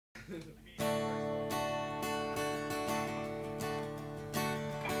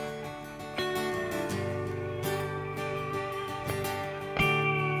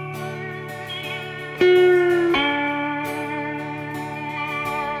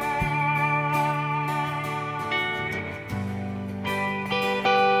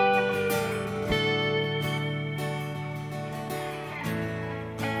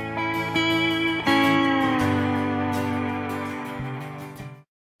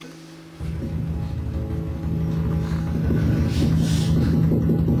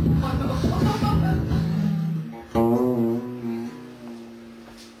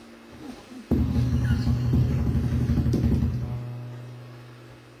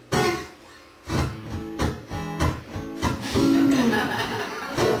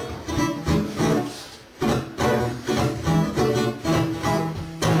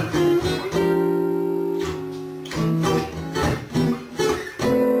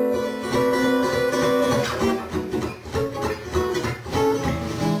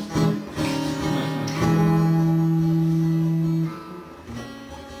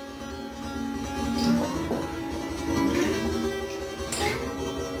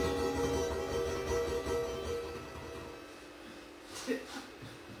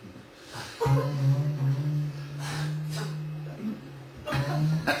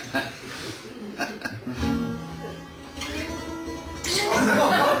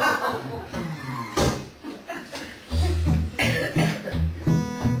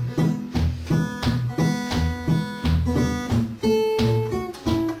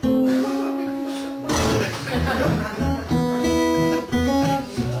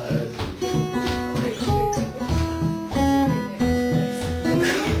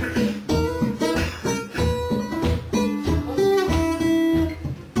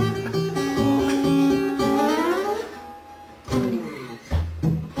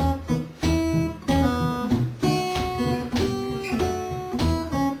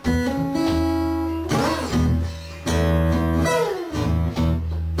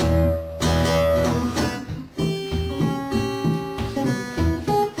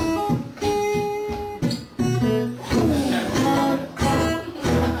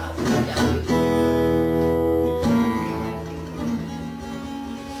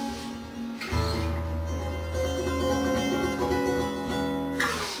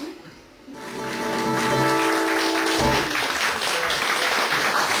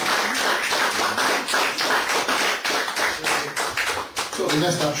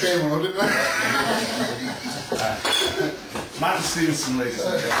Messed our train on, didn't I? Martin Stephenson, ladies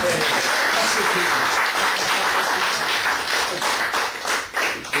and gentlemen.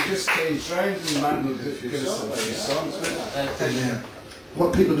 We just came round and Martin will give us some songs. What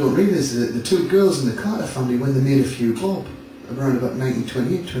people don't realise is that the two girls in the Carter family, when they made a few bob, around about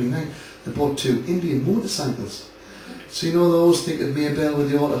 1928, 29, they bought 2 Indian motorcycles. So you know, they always think of Maybelle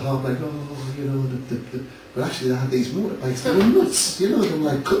with the auto harp, like, oh, you know, but actually they had these motorbikes, they were nuts, you know, they were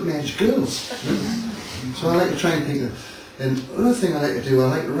like cutting edge girls. So I like to try and think of, and another thing I like to do, I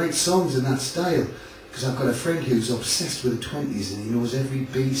like to write songs in that style, because I've got a friend who's obsessed with the 20s and he knows every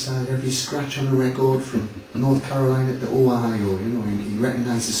B-side, every scratch on a record from North Carolina to Ohio, you know, he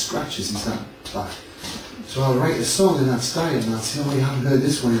recognises scratches and stuff. So I'll write a song in that style and I'll say, oh, you haven't heard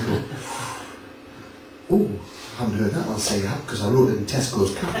this one, you go, oh, I haven't heard that one, I'll say you have, because I wrote it in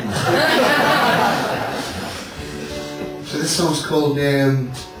Tesco's catalog. So this song's called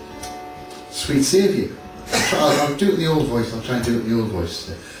Sweet Saviour. I'll do it in the old voice, I'll try and do it in the old voice.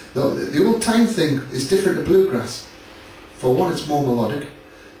 The old time thing is different to bluegrass. For one, it's more melodic,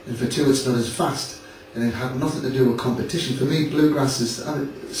 and for two, it's not as fast. And it had nothing to do with competition. For me, bluegrass is,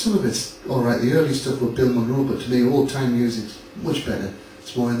 some of it's alright, the early stuff with Bill Monroe, but to me, old time music's much better.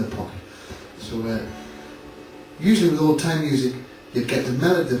 It's more in the pocket. So usually with old time music, you'd get the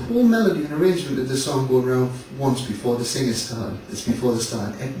melody, the whole melody and arrangement of the song going around once before the singer started. It's before they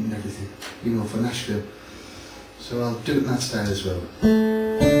start editing and everything, you know, for Nashville. So I'll do it in that style as well.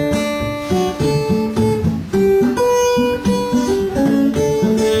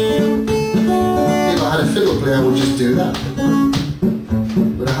 If I had a fiddle player, I would just do that.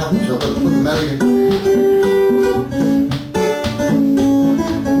 But I haven't, so I've got to put the melody in.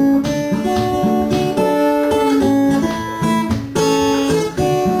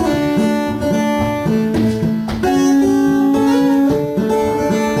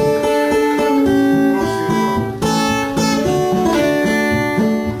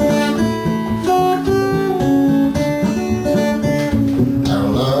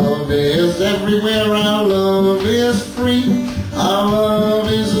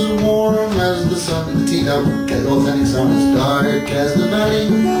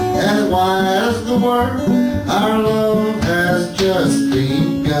 the world. Our love has just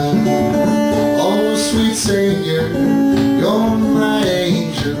begun. Oh, sweet Savior, you're my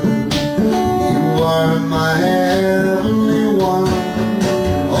angel. You are my heavenly one.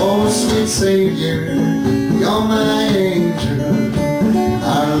 Oh, sweet Savior, you're my angel.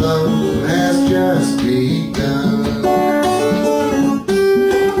 Our love has just begun.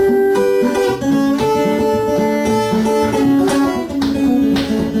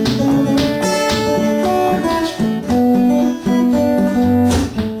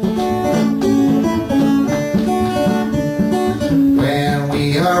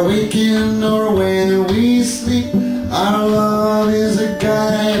 Waking or when we sleep, our love is a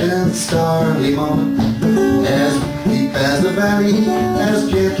guiding star. Leave on as deep as the valley, as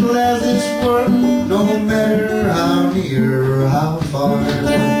gentle as this world, no matter how near or how far.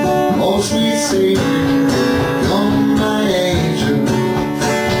 Oh, sweet Savior, you're my angel.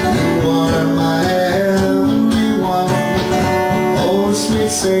 You are my heavenly one. Oh, sweet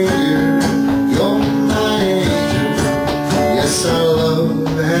Savior, you're my angel. Yes, our love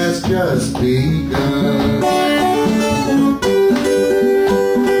has just begun.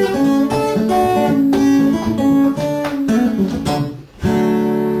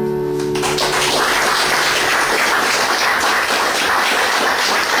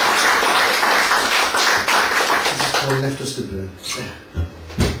 Left us to burn.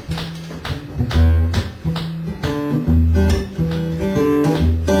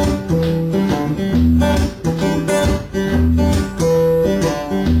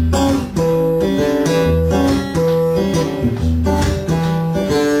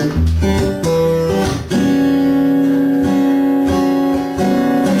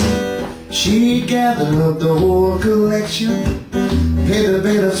 She gathered up the whole collection, paid the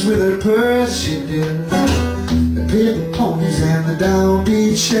bailiffs with her purse, she did. The pit ponies and the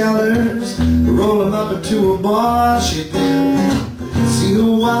downbeat shellers, roll them up into a bar, she did. See her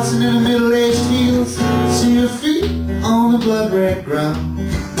waltzing in the middle-aged heels, see her feet on the blood-red ground.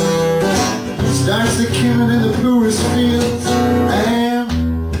 Starts the killing in the poorest fields, and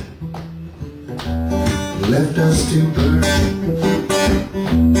left us to burn.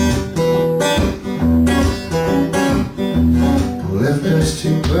 Left us to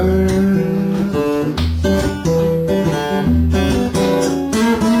burn.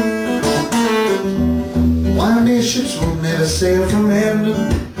 One day ships will never sail from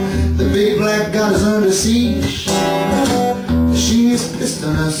Highland. The big black god is under siege. She is pissed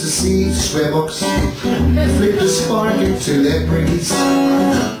on us to see swear books flip the spark into that breeze.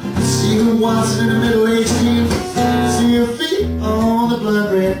 See her waltzing in the middle-aged fields, see her feet on the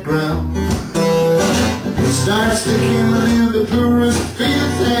blood-red ground. Starts the killing in the poorest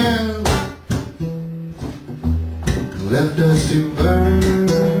fields and left us to burn.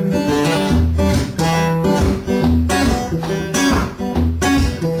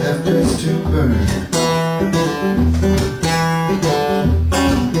 Left us to burn.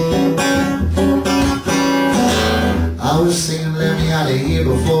 I was singing "Let Me Out of Here"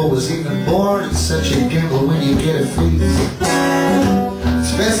 before I was even born. It's such a gamble when you get a face.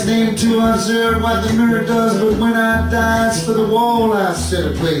 Best name to observe what the mirror does, but when I die, it's for the wall I set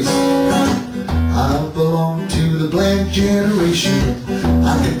a place. I belong to the blank generation.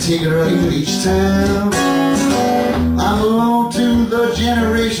 I can take it or leave it each time. I belong to the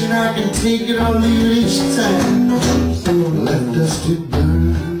generation. I can take it or leave it each time. Left us to burn.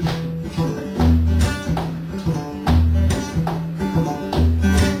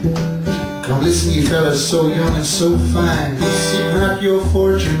 Come listen, you fellas, so young and so fine. Seek not your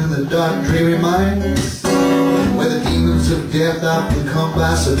fortune in the dark, dreary mines, where the demons of death often come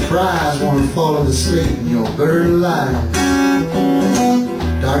by surprise, want to follow the slate in your buried alive.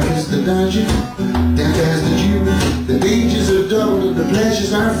 Dark is the dungeon, damp as the dew. The dangers are double and the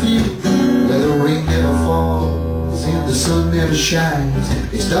pleasures are few. Where the rain never falls and the sun never shines.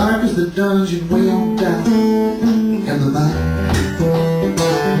 It's dark as the dungeon way on down in the mine.